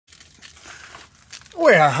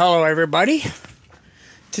Well, hello everybody.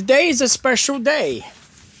 Today is a special day.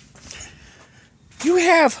 You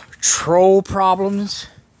have troll problems?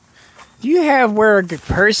 Do you have where a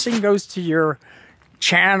person goes to your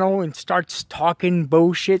channel and starts talking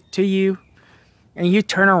bullshit to you? And you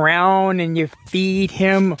turn around and you feed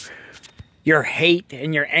him your hate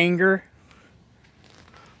and your anger?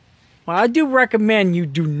 Well, I do recommend you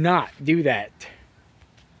do not do that.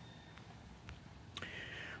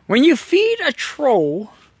 When you feed a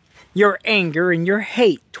troll your anger and your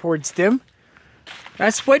hate towards them,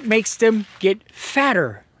 that's what makes them get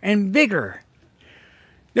fatter and bigger.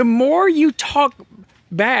 The more you talk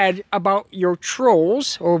bad about your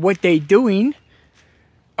trolls or what they're doing,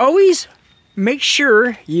 always make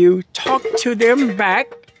sure you talk to them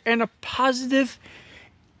back in a positive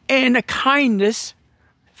and a kindness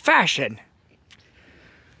fashion.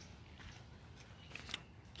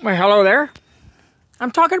 Well, hello there. I'm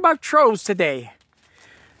talking about trolls today.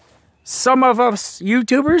 Some of us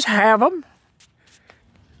YouTubers have them.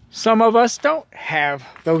 Some of us don't have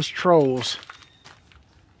those trolls.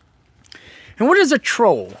 And what is a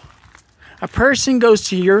troll? A person goes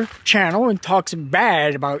to your channel and talks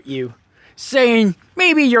bad about you, saying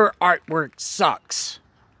maybe your artwork sucks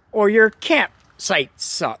or your campsite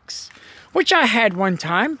sucks, which I had one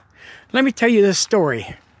time. Let me tell you this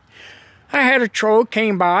story. I had a troll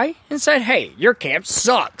came by and said, "Hey, your camp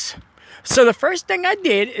sucks." So the first thing I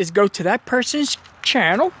did is go to that person's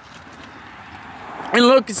channel and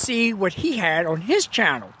look and see what he had on his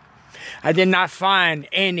channel. I did not find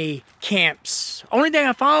any camps. Only thing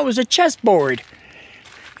I found was a chessboard.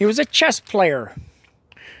 He was a chess player.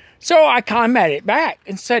 So I commented back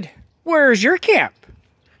and said, "Where's your camp?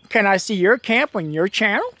 Can I see your camp on your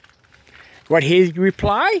channel?" What he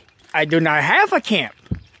replied, "I do not have a camp."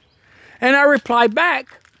 And I replied back,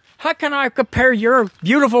 "How can I compare your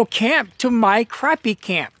beautiful camp to my crappy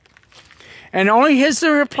camp?" And only his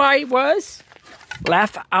reply was,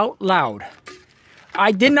 "Laugh out loud."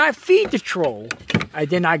 I did not feed the troll. I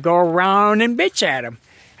did not go around and bitch at him.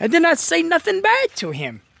 I did not say nothing bad to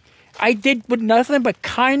him. I did with nothing but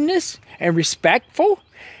kindness and respectful,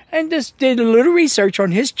 and just did a little research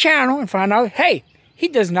on his channel and found out, hey, he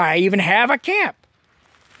does not even have a camp.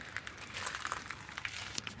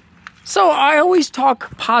 So I always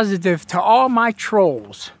talk positive to all my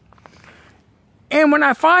trolls. And when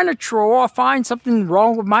I find a troll or find something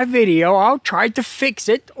wrong with my video, I'll try to fix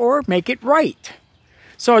it or make it right,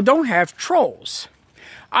 so I don't have trolls.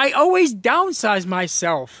 I always downsize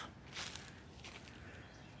myself.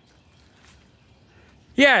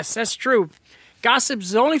 Yes, that's true. Gossip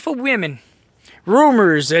is only for women.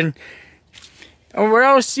 Rumors and what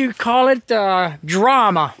else you call it?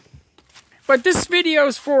 Drama. But this video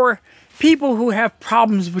is for people who have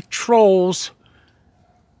problems with trolls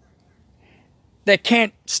that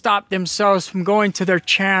can't stop themselves from going to their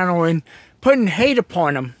channel and putting hate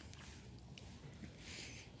upon them,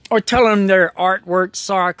 or telling them their artwork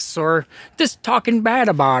sucks, or just talking bad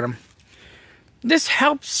about them. This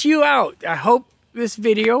helps you out. I hope this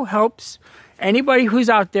video helps anybody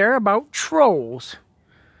who's out there about trolls.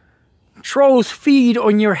 Trolls feed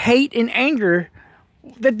on your hate and anger,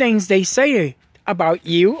 the things they say about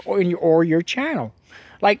you or your channel.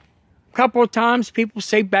 Like a couple of times people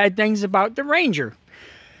say bad things about the ranger.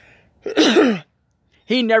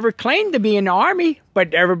 He never claimed to be in the army,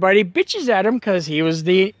 but everybody bitches at him because he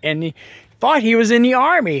thought he was in the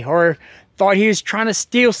army, or thought he was trying to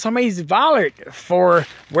steal somebody's wallet for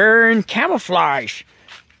wearing camouflage.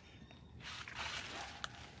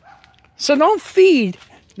 So don't feed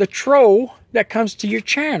the troll that comes to your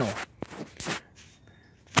channel.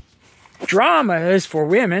 Drama is for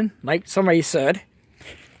women, like somebody said.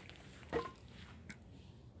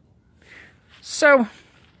 So,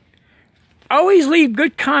 always leave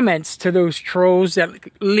good comments to those trolls that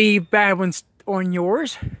leave bad ones on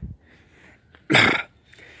yours.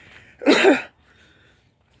 Because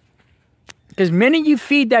the minute you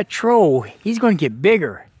feed that troll, he's going to get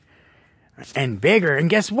bigger and bigger. And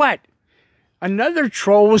guess what? Another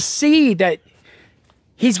troll will see that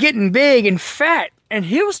he's getting big and fat, and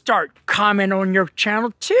he'll start commenting on your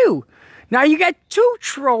channel too. Now you got two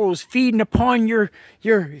trolls feeding upon your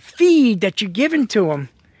feed that you're giving to them.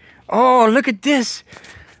 Oh, look at this.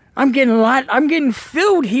 I'm getting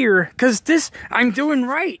filled here because I'm doing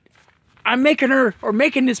right. I'm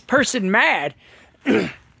making this person mad.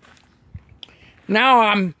 Now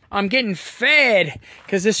I'm getting fed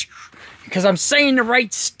because I'm saying the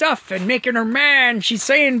right stuff and making her mad, and she's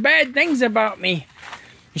saying bad things about me.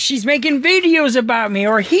 She's making videos about me,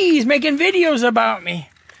 or he's making videos about me.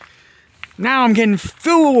 Now I'm getting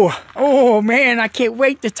full. Oh man, I can't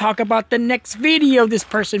wait to talk about the next video this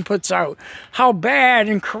person puts out. How bad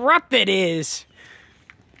and corrupt it is.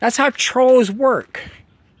 That's how trolls work.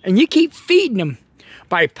 And you keep feeding them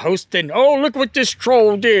by posting, oh, look what this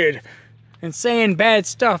troll did. And saying bad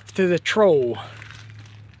stuff to the troll.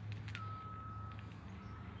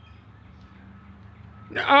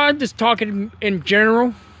 I'm just talking in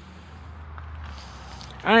general.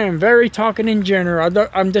 I am very talking in general.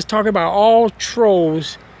 I'm just talking about all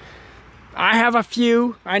trolls. I have a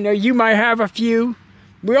few. I know you might have a few.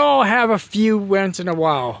 We all have a few once in a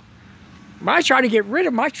while. But I try to get rid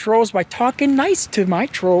of my trolls by talking nice to my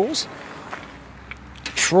trolls.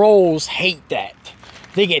 Trolls hate that.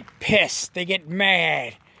 They get pissed. They get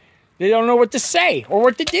mad. They don't know what to say or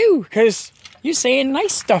what to do because you're saying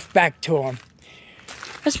nice stuff back to them.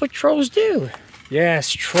 That's what trolls do.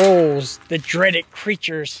 Yes, trolls, the dreaded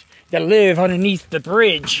creatures that live underneath the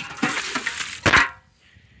bridge.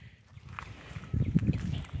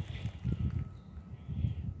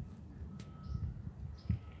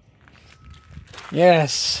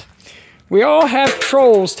 Yes, we all have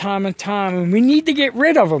trolls time and time, and we need to get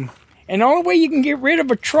rid of them. And the only way you can get rid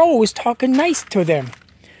of a troll is talking nice to them.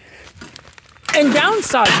 And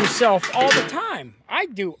downsize yourself all the time. I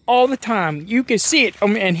do all the time. You can see it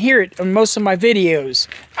and hear it on most of my videos.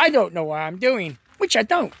 I don't know what I'm doing, which I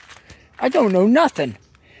don't. I don't know nothing.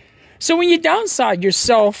 So when you downside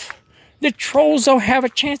yourself, the trolls don't have a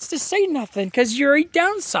chance to say nothing because you already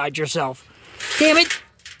downside yourself. Damn it.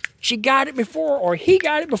 She got it before, or he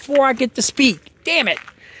got it before I get to speak. Damn it.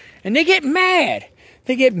 And they get mad.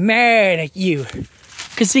 They get mad at you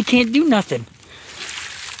because they can't do nothing.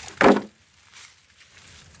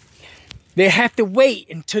 They have to wait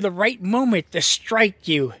until the right moment to strike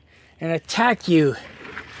you and attack you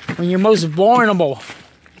when you're most vulnerable.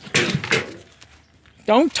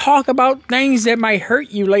 Don't talk about things that might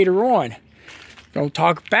hurt you later on. Don't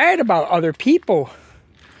talk bad about other people.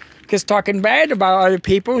 Because talking bad about other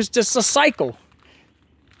people is just a cycle.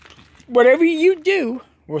 Whatever you do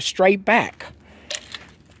will strike back.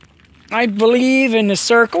 I believe in the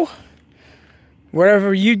circle.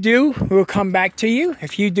 Whatever you do will come back to you.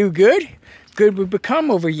 If you do good, good will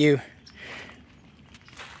become over you.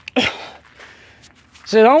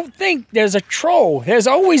 So don't think there's a troll. There's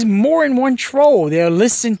always more than one troll. They'll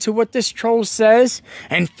listen to what this troll says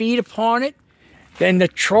and feed upon it. Then the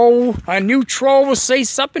troll, a new troll will say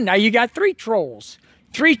something. Now you got 3 trolls.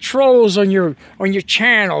 3 trolls on your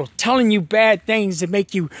channel telling you bad things that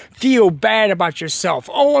make you feel bad about yourself.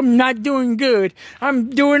 Oh, I'm not doing good. I'm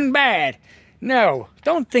doing bad. No,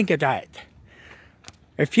 don't think of that.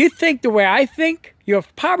 If you think the way I think, you'll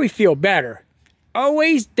probably feel better.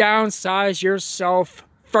 Always downsize yourself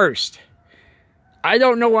first. I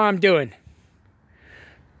don't know what I'm doing.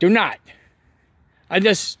 Do not. I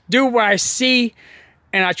just do what I see,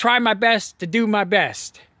 and I try my best to do my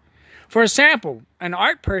best. For example, an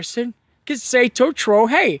art person could say to a troll,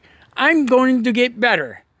 hey, I'm going to get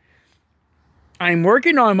better. I'm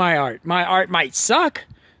working on my art. My art might suck,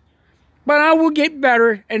 but I will get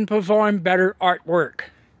better and perform better artwork.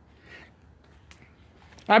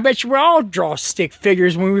 I bet you we all draw stick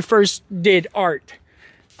figures when we first did art.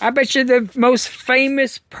 I bet you the most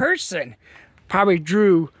famous person probably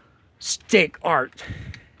drew stick art.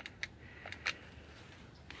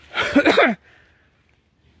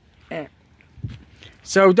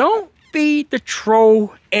 So don't feed the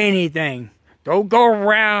troll anything. Don't go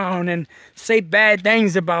around and say bad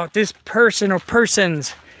things about this person or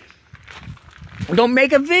persons. Don't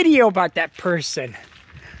make a video about that person.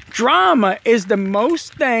 Drama is the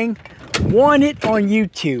most thing wanted on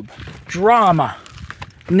YouTube. Drama.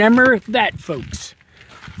 Remember that, folks.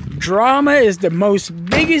 Drama is the most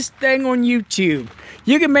biggest thing on YouTube.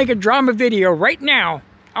 You can make a drama video right now.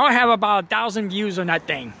 I'll have about 1,000 views on that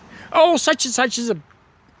thing. Oh, such and such is a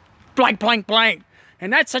blank, blank, blank.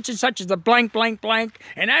 And that such and such is a blank, blank, blank.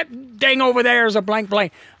 And that thing over there is a blank,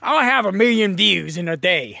 blank. I'll have 1 million views in a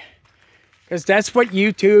day. Because that's what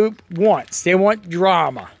YouTube wants. They want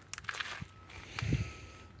drama.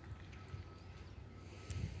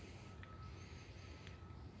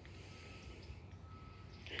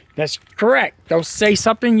 That's correct. Don't say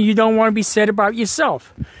something you don't want to be said about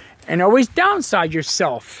yourself. And always downside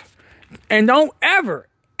yourself. And don't ever,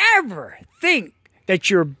 ever think that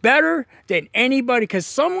you're better than anybody. Because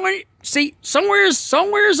somewhere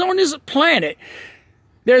on this planet,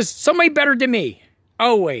 there's somebody better than me.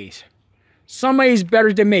 Always. Somebody's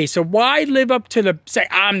better than me. So why live up to say,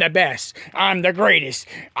 I'm the best. I'm the greatest.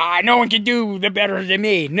 No one can do the better than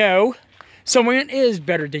me. No. Someone is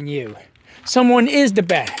better than you. Someone is the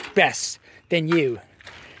best than you.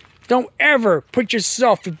 Don't ever put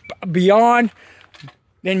yourself beyond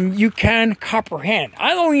than you can comprehend.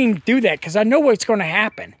 I don't even do that because I know what's going to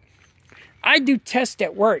happen. I do tests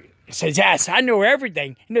at work. It says, yes, I know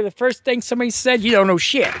everything. You know, the first thing somebody said, you don't know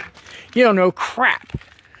shit. You don't know crap.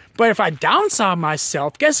 But if I downsize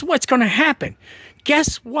myself, guess what's going to happen?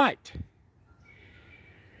 Guess what?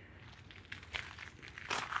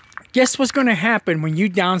 Guess what's going to happen when you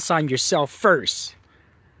downsize yourself first?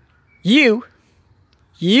 You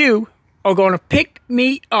are going to pick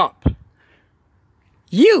me up.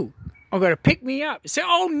 You are going to pick me up. Say,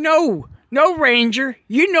 oh, no, Ranger.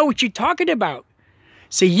 You know what you're talking about.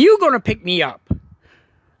 So you're going to pick me up.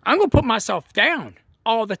 I'm going to put myself down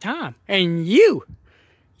all the time. And you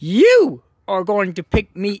are going to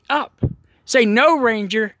pick me up. Say, no,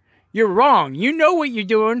 Ranger, you're wrong. You know what you're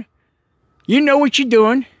doing. You know what you're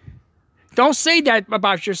doing. Don't say that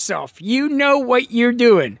about yourself. You know what you're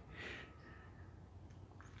doing.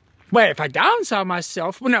 But if I downsize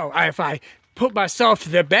myself, well, no, if I put myself to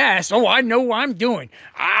the best, oh, I know what I'm doing.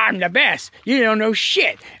 I'm the best. You don't know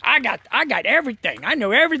shit. I got everything. I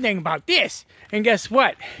know everything about this. And guess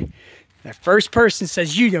what? The first person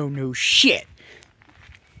says you don't know shit.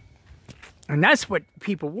 And that's what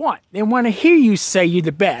people want. They want to hear you say you're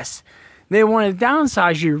the best. They want to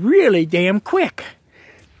downsize you really damn quick.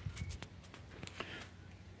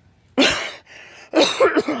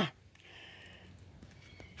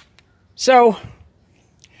 So,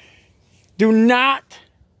 do not,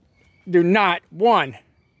 one,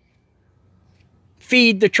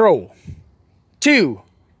 feed the troll. Two,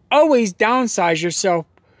 always downsize yourself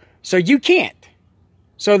so you can't.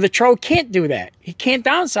 So the troll can't do that. He can't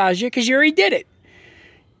downsize you because you already did it.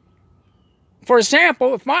 For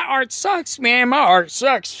example, if my art sucks, man, my art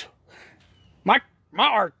sucks. My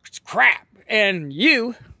art's crap. And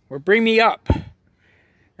you will bring me up.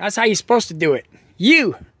 That's how you're supposed to do it.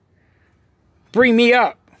 You bring me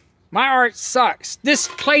up. My art sucks. This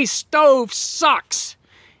clay stove sucks.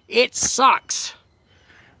 It sucks.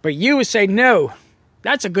 But you would say, no,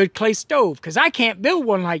 that's a good clay stove because I can't build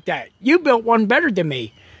one like that. You built one better than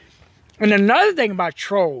me. And another thing about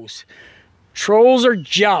trolls. Trolls are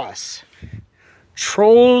jealous.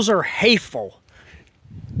 Trolls are hateful.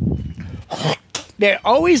 They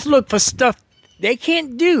always look for stuff they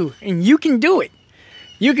can't do, and you can do it.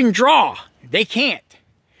 You can draw. They can't.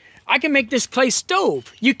 I can make this clay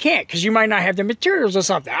stove. You can't because you might not have the materials or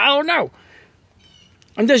something. I don't know.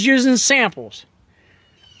 I'm just using samples.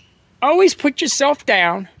 Always put yourself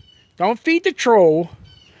down. Don't feed the troll.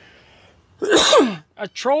 A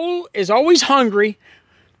troll is always hungry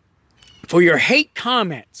for your hate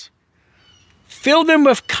comments. Fill them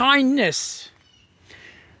with kindness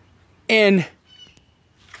and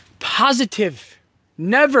positive.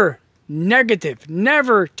 Never negative.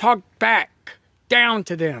 Never talk back down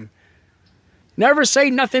to them. Never say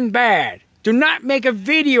nothing bad. Do not make a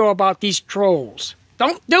video about these trolls.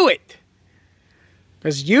 Don't do it.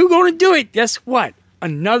 Because you're going to do it. Guess what?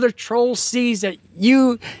 Another troll sees that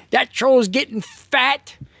troll is getting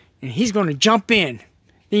fat, and he's going to jump in.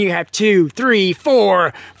 Then you have 2, 3,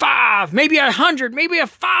 4, 5, maybe 100, maybe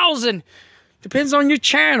 1,000. Depends on your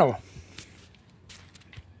channel.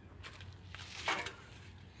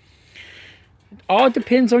 It all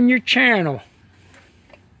depends on your channel.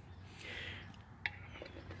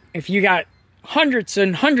 If you got hundreds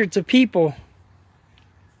and hundreds of people,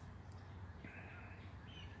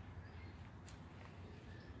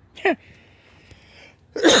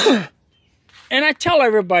 and I tell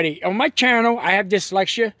everybody, on my channel, I have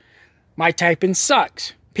dyslexia. My typing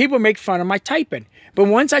sucks. People make fun of my typing. But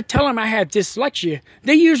once I tell them I have dyslexia,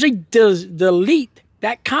 they usually delete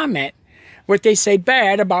that comment, what they say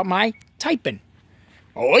bad about my typing.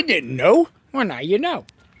 Oh, I didn't know. Well, now you know.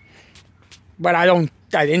 But I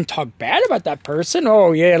didn't talk bad about that person.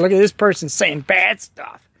 Oh, yeah, look at this person saying bad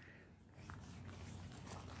stuff.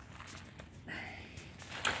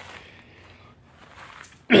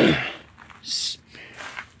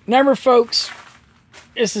 Remember, folks,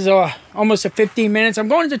 this is almost 15 minutes. I'm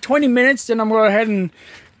going to 20 minutes, then I'm going to go ahead and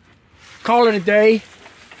call it a day.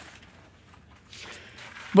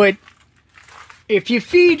 But if you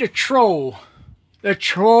feed a troll, the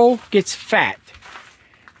troll gets fat.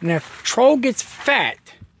 And if a troll gets fat,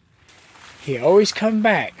 he always comes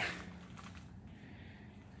back.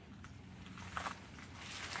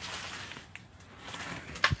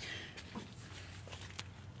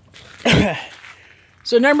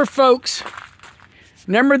 So remember, folks,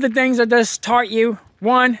 remember the things I just taught you.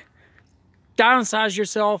 1, downsize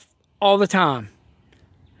yourself all the time.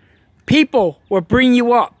 People will bring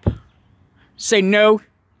you up. Say, no,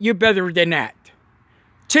 you're better than that.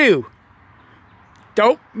 2,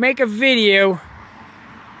 don't make a video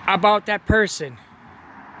about that person.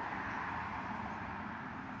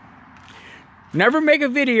 Never make a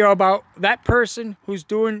video about that person who's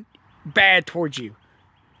doing bad towards you.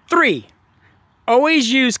 3,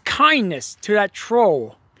 always use kindness to that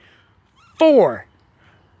troll. 4,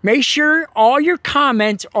 make sure all your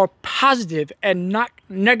comments are positive and not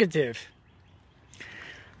negative.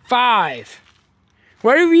 5,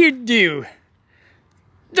 whatever you do,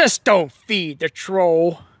 just don't feed the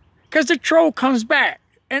troll, because the troll comes back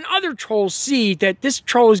and other trolls see that this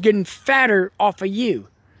troll is getting fatter off of you.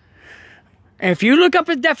 And if you look up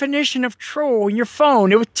a definition of troll in your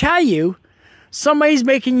phone, it will tell you somebody's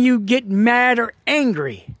making you get mad or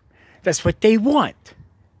angry. That's what they want.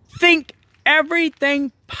 Think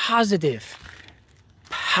everything positive.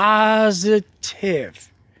 Positive.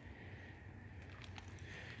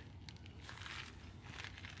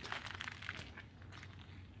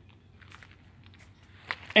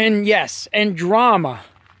 And yes, and drama.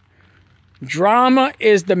 Drama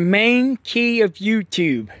is the main key of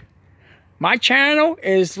YouTube. My channel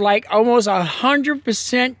is like almost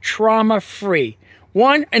 100% trauma free.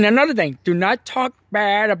 And another thing, do not talk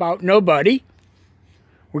bad about nobody,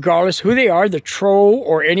 regardless who they are, the troll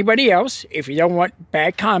or anybody else, if you don't want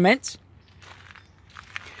bad comments.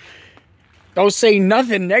 Don't say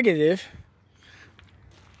nothing negative.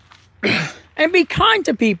 And be kind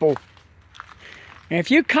to people. And if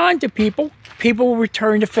you're kind to people, people will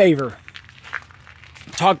return the favor.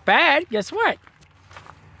 Talk bad, guess what?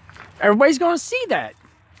 Everybody's going to see that.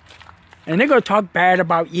 And they're going to talk bad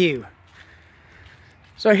about you.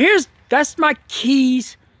 So that's my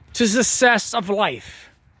keys to success of life.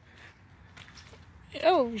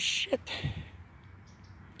 Oh, shit.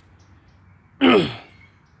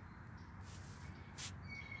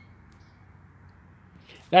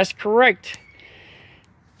 That's correct.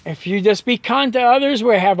 If you just be kind to others,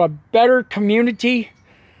 we'll have a better community.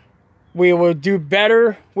 We will do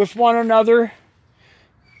better with one another.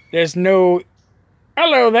 There's no,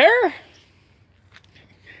 hello there.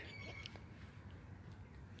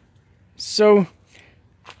 So,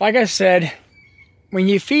 like I said, when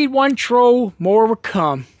you feed one troll, more will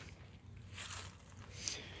come.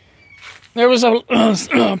 There was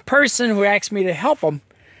a person who asked me to help him,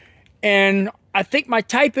 and I think my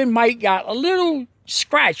typing might got a little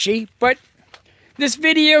scratchy, but this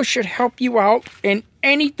video should help you out in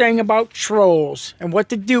anything about trolls and what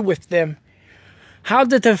to do with them, how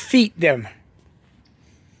to defeat them.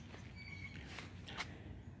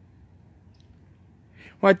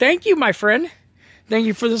 Well, thank you, my friend. Thank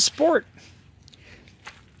you for the support.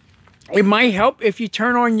 It might help if you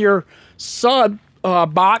turn on your sub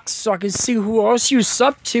box so I can see who else you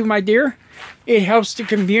sub to, my dear. It helps the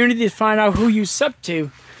community to find out who you sub to.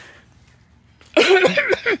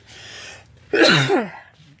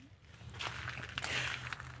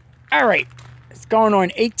 All right, it's going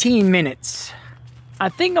on 18 minutes. I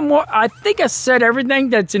think I said everything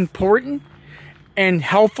that's important and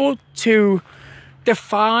helpful to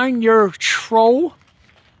define your troll.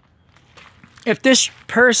 If this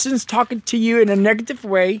person's talking to you in a negative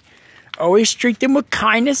way, always treat them with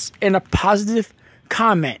kindness and a positive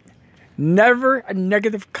comment. Never a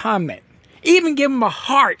negative comment. Even give them a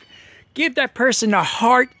heart. Give that person a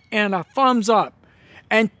heart and a thumbs up.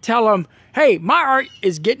 And tell them, hey, my art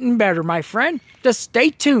is getting better, my friend. Just stay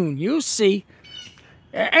tuned. You'll see.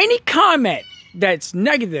 Any comment that's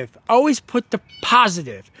negative, always put the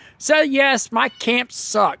positive. Say, yes, my camp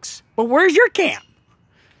sucks. But where's your camp?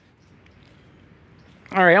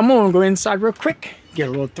 All right, I'm going to go inside real quick. Get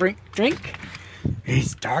a little drink.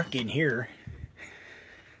 It's dark in here.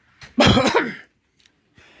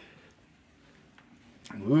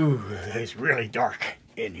 Ooh, it's really dark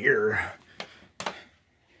in here.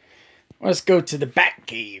 Let's go to the Bat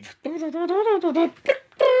Cave.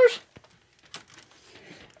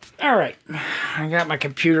 All right, I got my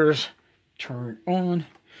computers turned on.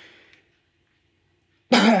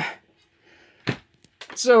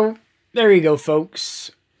 So, there you go,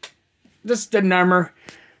 folks. This is the number.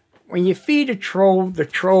 When you feed a troll, the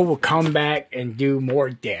troll will come back and do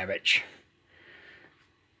more damage.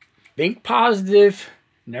 Think positive,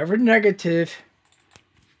 never negative.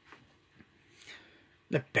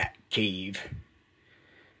 The Bat Cave.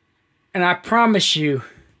 And I promise you,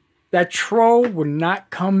 that troll will not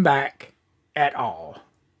come back at all.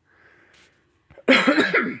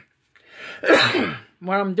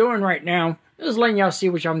 What I'm doing right now is letting y'all see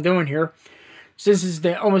what I'm doing here. Since it's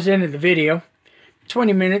the almost end of the video.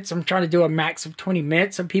 20 minutes. I'm trying to do a max of 20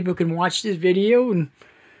 minutes so people can watch this video and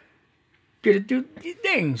get to do these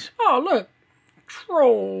things. Oh, look.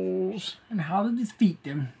 Trolls and how to defeat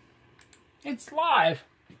them. It's live.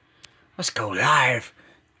 Let's go live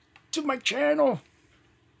to my channel.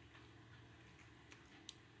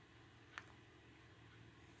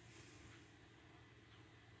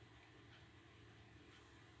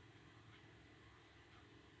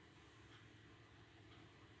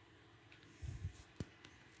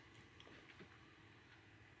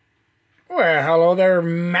 Well, hello there,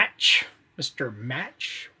 Match. Mr.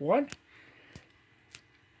 Match. What?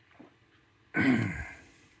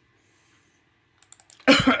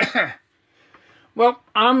 Well,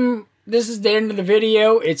 this is the end of the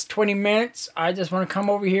video. It's 20 minutes. I just want to come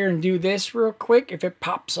over here and do this real quick if it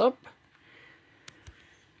pops up.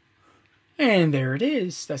 And there it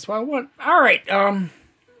is. That's what I want. Alright, I'm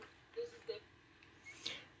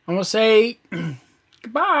going to say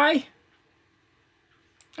goodbye.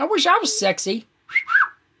 I wish I was sexy.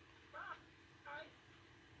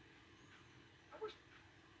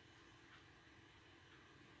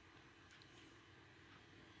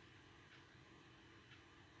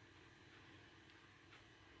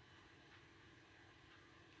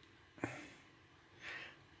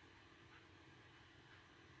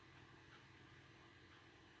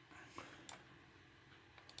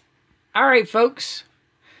 Alright, folks.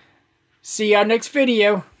 See y'all next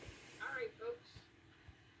video.